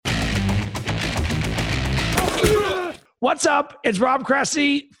What's up? It's Rob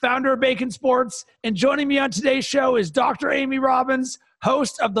Cressy, founder of Bacon Sports, and joining me on today's show is Dr. Amy Robbins,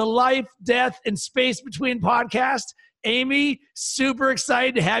 host of the Life, Death, and Space Between podcast. Amy, super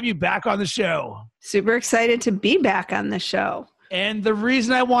excited to have you back on the show. Super excited to be back on the show. And the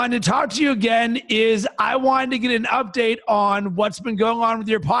reason I wanted to talk to you again is I wanted to get an update on what's been going on with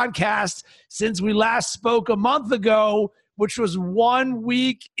your podcast since we last spoke a month ago, which was 1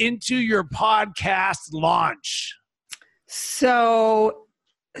 week into your podcast launch. So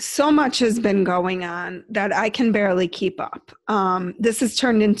much has been going on that I can barely keep up. This has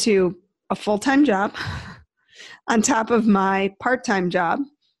turned into a full-time job on top of my part-time job,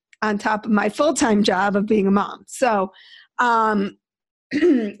 on top of my full-time job of being a mom. So,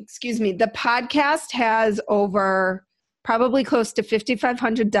 excuse me, the podcast has over probably close to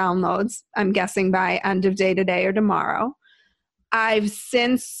 5,500 downloads, I'm guessing by end of day today or tomorrow. I've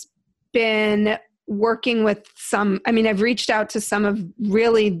since been working with I've reached out to some of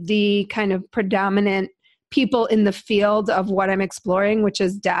really the kind of predominant people in the field of what I'm exploring, which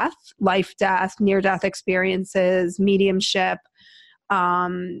is death, life, death, near-death experiences, mediumship.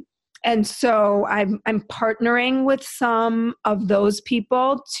 And so I'm partnering with some of those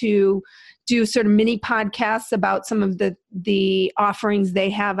people to do sort of mini podcasts about some of the offerings they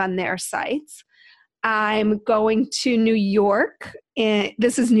have on their sites. I'm going to New York, and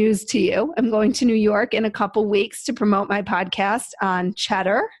this is news to you. I'm going to New York in a couple weeks to promote my podcast on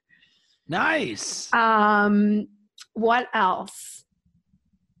Cheddar. Nice. What else?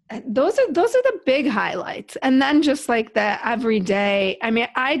 Those are the big highlights. And then just like the everyday,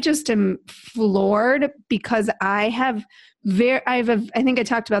 I just am floored because I think I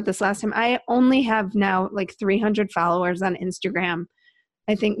talked about this last time. I only have now like 300 followers on Instagram.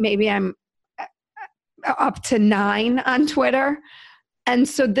 I think maybe I'm up to 9 on Twitter. And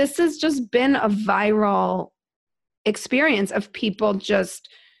so this has just been a viral experience of people just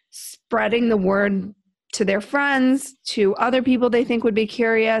spreading the word to their friends, to other people they think would be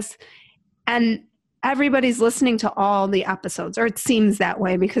curious. And everybody's listening to all the episodes, or it seems that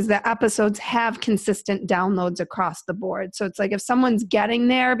way because the episodes have consistent downloads across the board. So it's like if someone's getting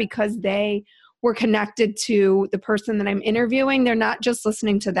there because they were connected to the person that I'm interviewing, they're not just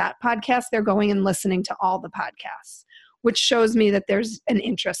listening to that podcast, they're going and listening to all the podcasts, which shows me that there's an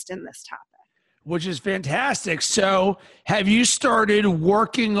interest in this topic. Which is fantastic. So have you started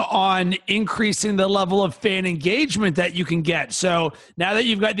working on increasing the level of fan engagement that you can get? So now that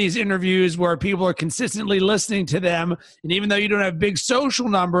you've got these interviews where people are consistently listening to them, and even though you don't have big social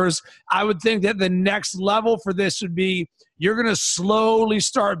numbers, I would think that the next level for this would be you're going to slowly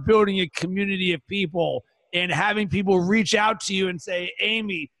start building a community of people and having people reach out to you and say,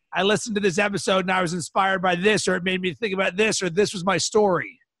 Amy, I listened to this episode and I was inspired by this, or it made me think about this, or this was my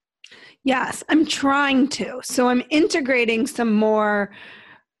story. Yes, I'm trying to. So I'm integrating some more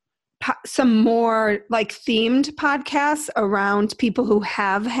like themed podcasts around people who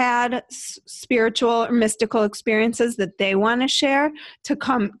have had spiritual or mystical experiences that they want to share, to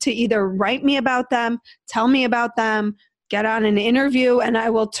come to either write me about them, tell me about them, get on an interview, and I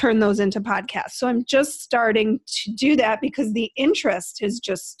will turn those into podcasts. So I'm just starting to do that because the interest has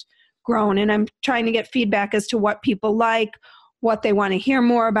just grown, and I'm trying to get feedback as to what people like, what they want to hear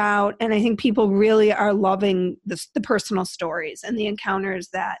more about. And I think people really are loving the personal stories and the encounters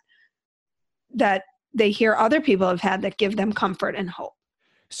that they hear other people have had that give them comfort and hope.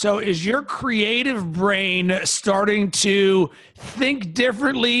 So is your creative brain starting to think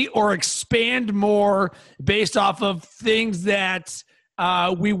differently or expand more based off of things that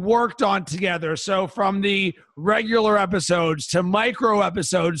we worked on together? So from the regular episodes to micro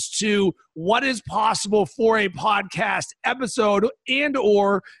episodes to what is possible for a podcast episode and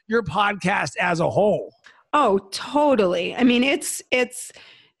or your podcast as a whole? Oh, totally. I mean, it's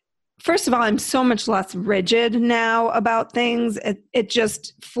first of all, I'm so much less rigid now about things. It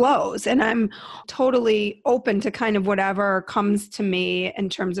just flows, and I'm totally open to kind of whatever comes to me in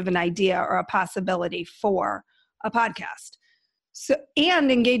terms of an idea or a possibility for a podcast. So,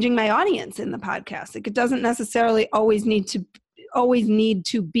 and engaging my audience in the podcast. Like, it doesn't necessarily always need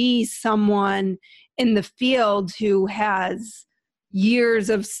to be someone in the field who has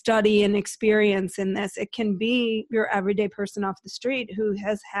years of study and experience in this. It can be your everyday person off the street who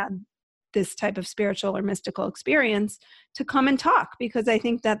has had this type of spiritual or mystical experience to come and talk, because I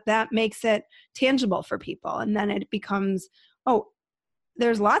think that makes it tangible for people. And then it becomes, oh,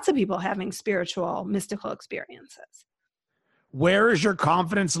 there's lots of people having spiritual, mystical experiences. Where is your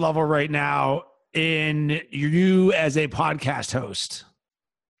confidence level right now in you as a podcast host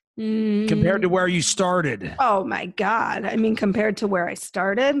compared to where you started? Oh my God. I mean, compared to where I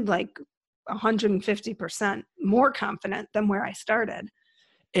started, like 150% more confident than where I started.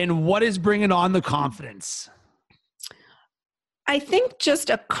 And what is bringing on the confidence? I think just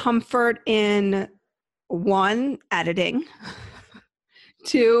a comfort in, one, editing.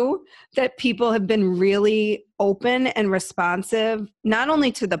 Two, that people have been really open and responsive, not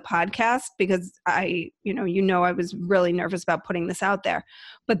only to the podcast, because I was really nervous about putting this out there,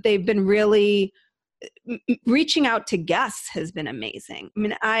 but they've been really reaching out to guests has been amazing. I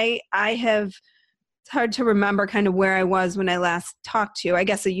mean, I have, it's hard to remember kind of where I was when I last talked to you. I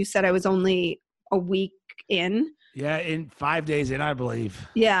guess you said I was only a week in. Yeah, in 5 days in, I believe.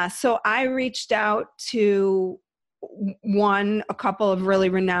 Yeah. So I reached out to a couple of really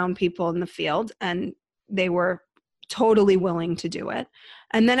renowned people in the field, and they were totally willing to do it.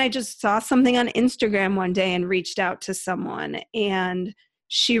 And then I just saw something on Instagram one day and reached out to someone, and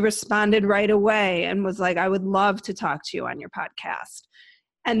she responded right away and was like, I would love to talk to you on your podcast.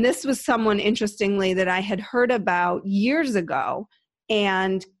 And this was someone, interestingly, that I had heard about years ago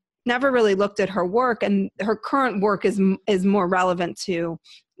and never really looked at her work. And her current work is more relevant to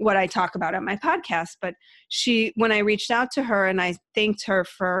what I talk about on my podcast. But when I reached out to her and I thanked her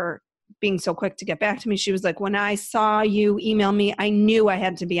for being so quick to get back to me, she was like, when I saw you email me, I knew I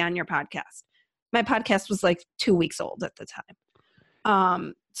had to be on your podcast. My podcast was like 2 weeks old at the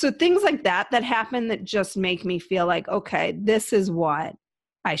time. So things like that happen that just make me feel like, okay, this is what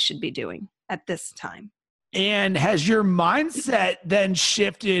I should be doing at this time. And has your mindset then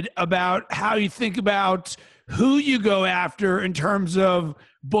shifted about how you think about who you go after in terms of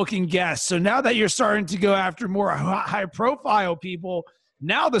booking guests? So now that you're starting to go after more high profile people,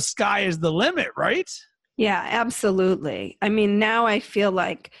 now the sky is the limit, right? Yeah, absolutely. I mean, now I feel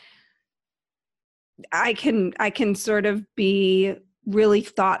like I can sort of be really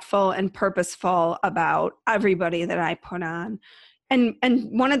thoughtful and purposeful about everybody that I put on. And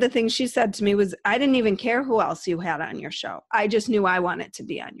one of the things she said to me was, I didn't even care who else you had on your show. I just knew I wanted to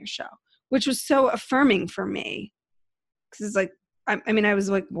be on your show, which was so affirming for me. Because it's like, I was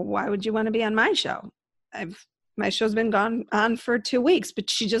like, well, why would you want to be on my show? My show's been gone on for 2 weeks, but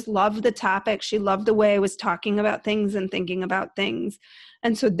she just loved the topic. She loved the way I was talking about things and thinking about things.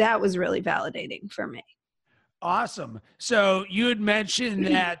 And so that was really validating for me. Awesome. So you had mentioned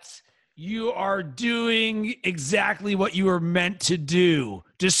that you are doing exactly what you were meant to do.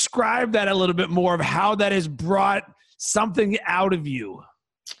 Describe that a little bit more of how that has brought something out of you.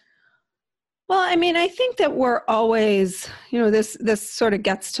 Well, I mean, I think that we're always, this sort of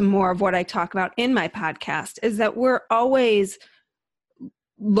gets to more of what I talk about in my podcast, is that we're always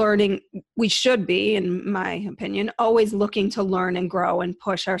learning. We should be, in my opinion, always looking to learn and grow and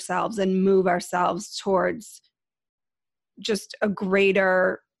push ourselves and move ourselves towards just a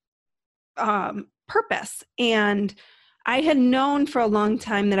greater purpose. And I had known for a long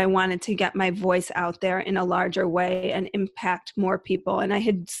time that I wanted to get my voice out there in a larger way and impact more people. And I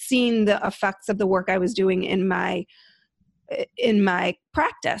had seen the effects of the work I was doing in my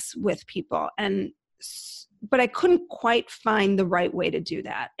practice with people. But I couldn't quite find the right way to do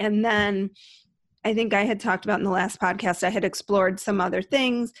that. And then I think I had talked about in the last podcast, I had explored some other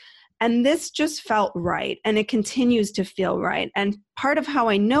things. And this just felt right, and it continues to feel right. And part of how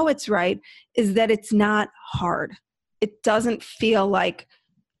I know it's right is that it's not hard. It doesn't feel like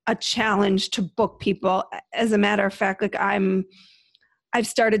a challenge to book people. As a matter of fact, like I've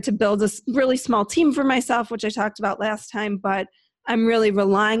started to build a really small team for myself, which I talked about last time, but I'm really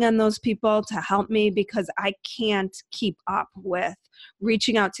relying on those people to help me because I can't keep up with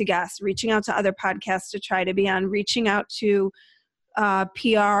reaching out to guests, reaching out to other podcasts to try to be on, reaching out to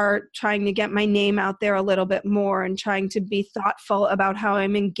PR, trying to get my name out there a little bit more and trying to be thoughtful about how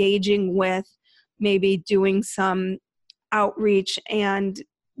I'm engaging with maybe doing some outreach and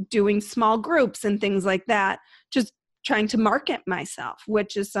doing small groups and things like that. Just trying to market myself,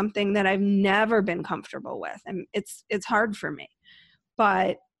 which is something that I've never been comfortable with. And it's hard for me,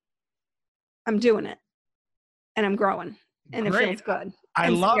 but I'm doing it and I'm growing and Great. It feels good. I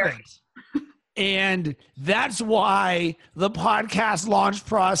love it. And that's why the podcast launch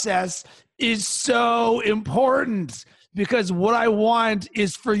process is so important, because what I want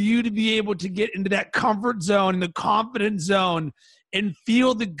is for you to be able to get into that comfort zone and the confidence zone and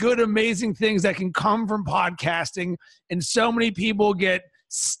feel the good, amazing things that can come from podcasting. And so many people get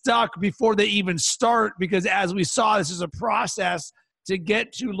stuck before they even start, because as we saw, this is a process to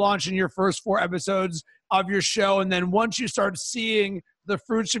get to launching your first 4 episodes of your show. And then once you start seeing the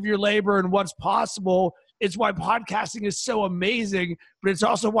fruits of your labor and what's possible, it's why podcasting is so amazing, but it's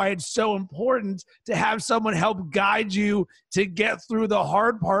also why it's so important to have someone help guide you to get through the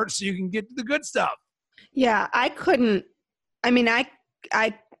hard part so you can get to the good stuff. Yeah, I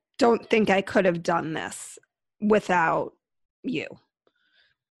don't think I could have done this without you,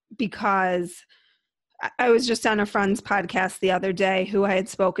 because I was just on a friend's podcast the other day who I had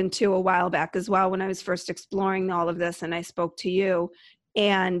spoken to a while back as well when I was first exploring all of this, and I spoke to you.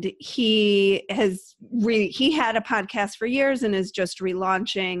 And he had a podcast for years and is just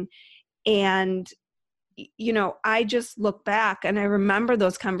relaunching. And, you know, I just look back and I remember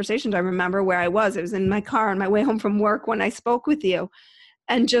those conversations. I remember where I was. It was in my car on my way home from work when I spoke with you,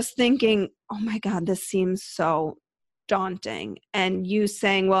 and just thinking, oh my God, this seems so daunting. And you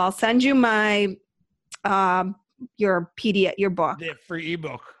saying, well, I'll send you my your PDF, your book, the free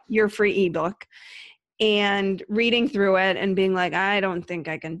ebook, your free ebook, and reading through it and being like, I don't think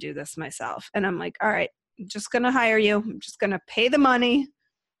I can do this myself. And I'm like, all right, I'm just going to hire you. I'm just going to pay the money,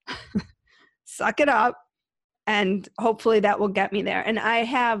 suck it up, and hopefully that will get me there. And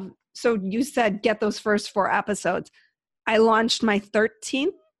so you said, get those first 4 episodes. I launched my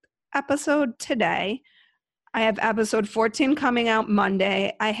 13th episode today. I have episode 14 coming out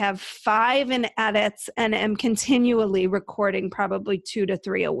Monday. I have 5 in edits and am continually recording probably 2 to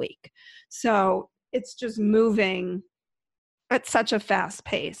 3 a week. So it's just moving at such a fast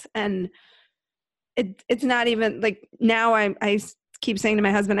pace. And it's not even like now I keep saying to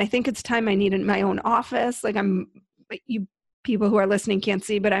my husband, I think it's time I need my own office. Like you people who are listening can't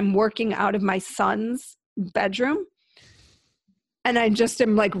see, but I'm working out of my son's bedroom. And I just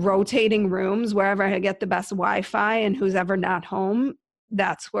am like rotating rooms wherever I get the best Wi-Fi, and who's ever not home,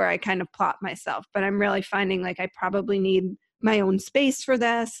 that's where I kind of plot myself. But I'm really finding like I probably need my own space for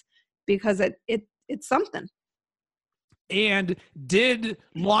this, because it's something. And did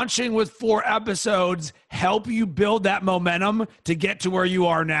launching with 4 episodes help you build that momentum to get to where you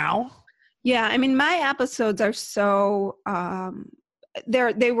are now? Yeah. I mean, my episodes are so,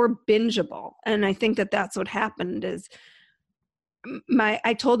 they were bingeable. And I think that that's what happened is,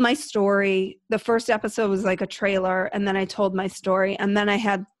 I told my story. The first episode was like a trailer, and then I told my story, and then I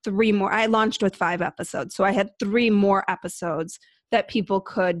had 3 more. I launched with 5 episodes, so I had 3 more episodes that people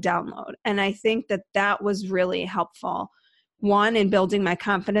could download. And I think that that was really helpful. 1, in building my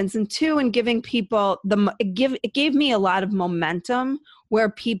confidence, and 2, in giving people it gave me a lot of momentum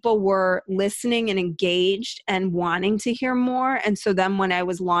where people were listening and engaged and wanting to hear more. And so then when I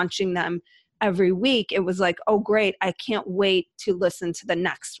was launching them every week, it was like, oh, great, I can't wait to listen to the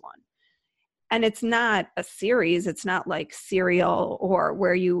next one. And it's not a series. It's not like Serial, or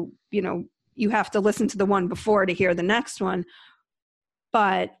where you have to listen to the one before to hear the next one.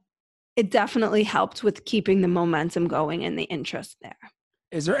 But it definitely helped with keeping the momentum going and the interest there.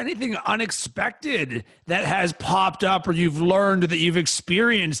 Is there anything unexpected that has popped up or you've learned that you've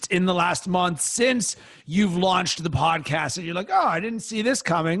experienced in the last month since you've launched the podcast and you're like, oh, I didn't see this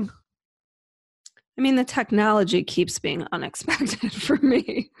coming? I mean, the technology keeps being unexpected for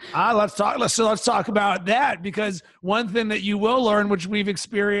me. Let's talk about that, because one thing that you will learn, which we've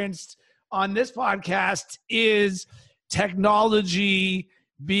experienced on this podcast, is technology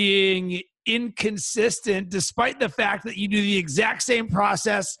being inconsistent, despite the fact that you do the exact same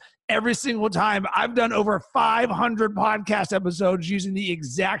process every single time. I've done over 500 podcast episodes using the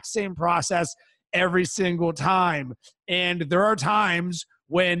exact same process every single time. And there are times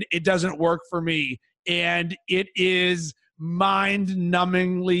when it doesn't work for me, and it is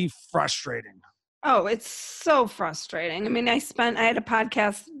mind-numbingly frustrating. Oh, it's so frustrating. I mean, I had a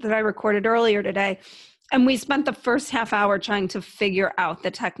podcast that I recorded earlier today, and we spent the first half hour trying to figure out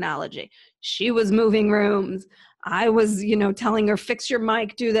the technology. She was moving rooms. I was, telling her, fix your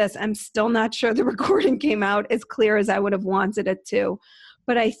mic, do this. I'm still not sure the recording came out as clear as I would have wanted it to.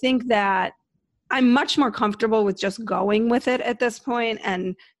 But I think that I'm much more comfortable with just going with it at this point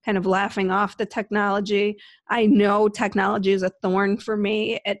and kind of laughing off the technology. I know technology is a thorn for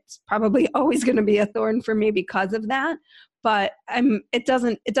me. It's probably always going to be a thorn for me because of that. But it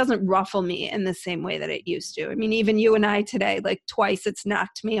doesn't ruffle me in the same way that it used to. I mean, even you and I today, like twice it's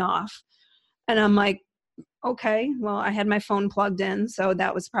knocked me off. And I'm like, okay, well, I had my phone plugged in, so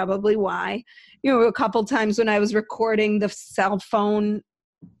that was probably why. A couple times when I was recording, the cell phone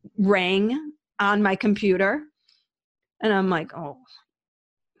rang on my computer. And I'm like, oh,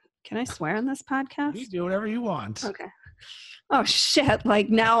 can I swear on this podcast? You do whatever you want. Okay. Oh, shit. Like,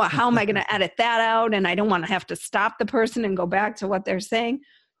 now how am I going to edit that out? And I don't want to have to stop the person and go back to what they're saying.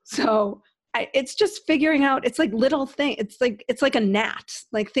 So it's just figuring out, it's like little things. It's like a gnat,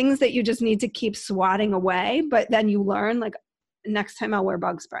 like things that you just need to keep swatting away. But then you learn, like, next time I'll wear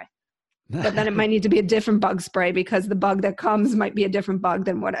bug spray. But then it might need to be a different bug spray because the bug that comes might be a different bug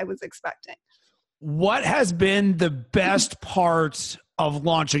than what I was expecting. What has been the best part of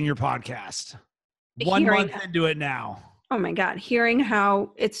launching your podcast? 1 month into it now. oh my God, hearing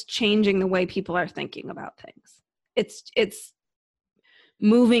how it's changing the way people are thinking about things. It's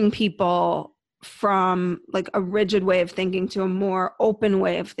moving people from like a rigid way of thinking to a more open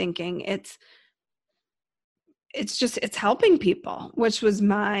way of thinking. It's helping people, which was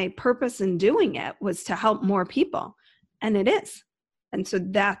my purpose in doing it, was to help more people. And it is. And so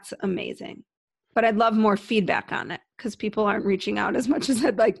that's amazing. But I'd love more feedback on it because people aren't reaching out as much as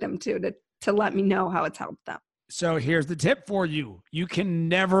I'd like them to let me know how it's helped them. So here's the tip for you. You can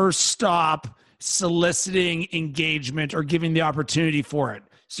never stop soliciting engagement or giving the opportunity for it.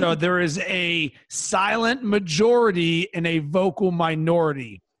 So there is a silent majority and a vocal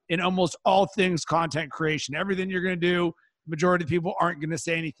minority in almost all things content creation. Everything you're going to do, majority of people aren't going to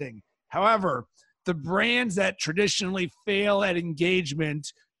say anything. However, the brands that traditionally fail at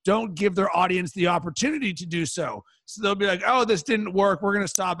engagement don't give their audience the opportunity to do so. So they'll be like, oh, this didn't work. We're going to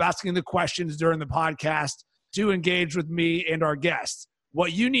stop asking the questions during the podcast to engage with me and our guests.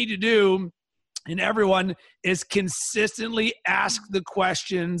 What you need to do, and everyone, is consistently ask the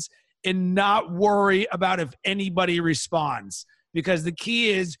questions and not worry about if anybody responds. Because the key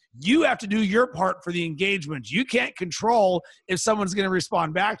is you have to do your part for the engagement. You can't control if someone's going to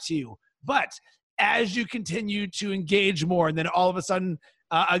respond back to you. But as you continue to engage more, and then all of a sudden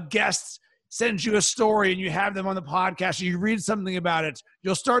a guest sends you a story and you have them on the podcast or you read something about it,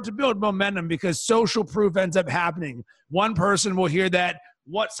 you'll start to build momentum because social proof ends up happening. One person will hear that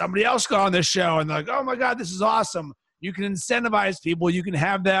what somebody else got on this show and they're like, oh my God, this is awesome. You can incentivize people. You can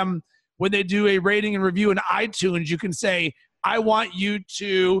have them, when they do a rating and review in iTunes, you can say, I want you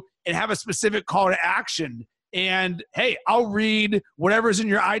to, and have a specific call to action. And hey, I'll read whatever's in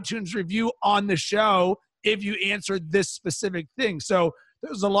your iTunes review on the show if you answer this specific thing. So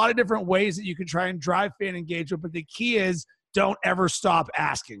there's a lot of different ways that you can try and drive fan engagement, but the key is don't ever stop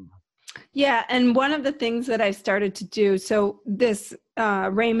asking. Yeah. And one of the things that I started to do, so this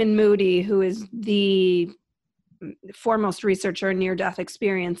Raymond Moody, who is the foremost researcher in near-death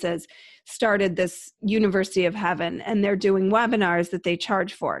experiences, started this University of Heaven, and they're doing webinars that they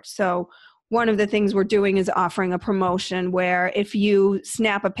charge for. So one of the things we're doing is offering a promotion where if you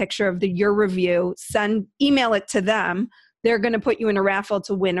snap a picture of your review, email it to them, they're going to put you in a raffle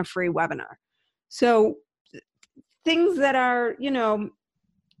to win a free webinar. So things that are,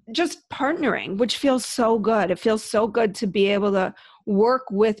 just partnering, which feels so good. It feels so good to be able to work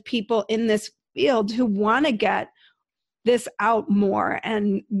with people in this field who want to get this out more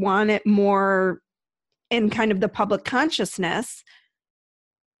and want it more in kind of the public consciousness,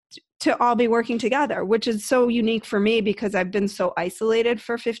 to all be working together, which is so unique for me because I've been so isolated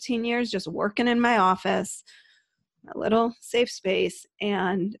for 15 years, just working in my office, a little safe space,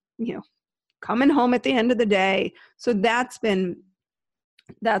 and, coming home at the end of the day. So that's been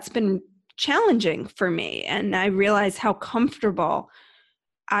challenging for me. And I realized how comfortable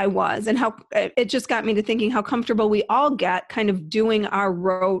I was, and how it just got me to thinking how comfortable we all get kind of doing our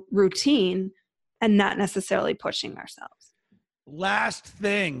routine and not necessarily pushing ourselves. Last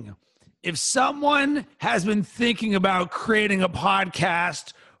thing, if someone has been thinking about creating a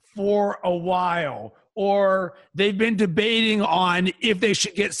podcast for a while, or they've been debating on if they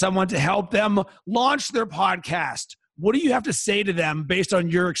should get someone to help them launch their podcast, what do you have to say to them based on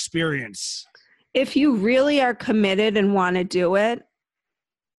your experience? If you really are committed and want to do it,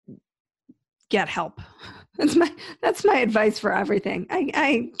 get help. That's my advice for everything.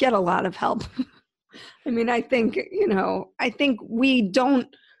 I get a lot of help. I mean, I think we don't,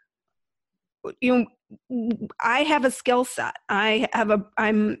 I have a skill set.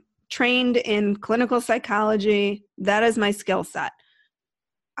 I'm trained in clinical psychology. That is my skill set.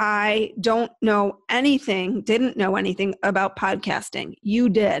 I didn't know anything about podcasting. You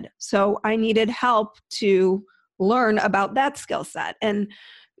did. So I needed help to learn about that skill set. And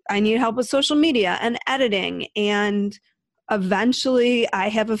I need help with social media and editing. And eventually I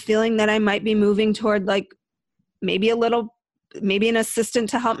have a feeling that I might be moving toward maybe an assistant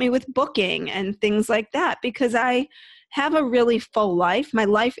to help me with booking and things like that, because I have a really full life. My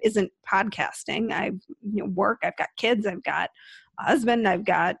life isn't podcasting. I work, I've got kids, I've got a husband, I've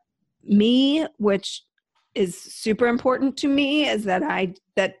got me, which is super important to me, is that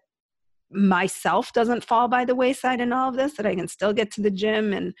myself doesn't fall by the wayside in all of this, that I can still get to the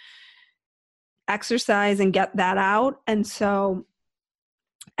gym and exercise and get that out. And so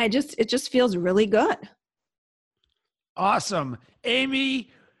it just feels really good. Awesome. Amy,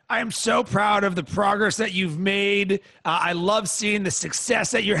 I am so proud of the progress that you've made. I love seeing the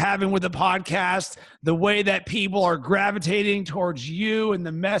success that you're having with the podcast, the way that people are gravitating towards you and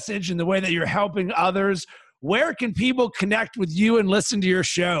the message, and the way that you're helping others. where can people connect with you and listen to your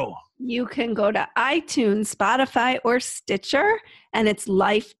show? You can go to iTunes, Spotify, or Stitcher, and it's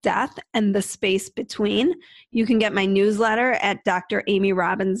Life, Death, and the Space Between. You can get my newsletter at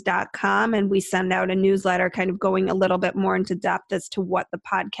dramyrobbins.com, and we send out a newsletter kind of going a little bit more into depth as to what the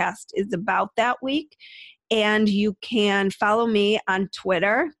podcast is about that week. And you can follow me on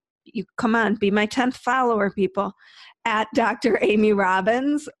Twitter. You come on, be my 10th follower, people, at Dr. Amy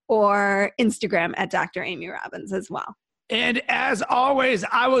Robbins, or Instagram at Dr. Amy Robbins as well. And as always,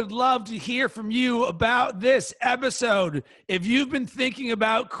 I would love to hear from you about this episode. If you've been thinking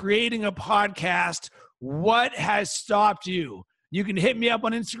about creating a podcast, what has stopped you? You can hit me up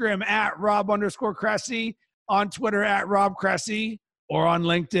on Instagram at Rob_Cressy, on Twitter at Rob Cressy, or on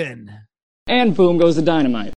LinkedIn. And boom goes the dynamite.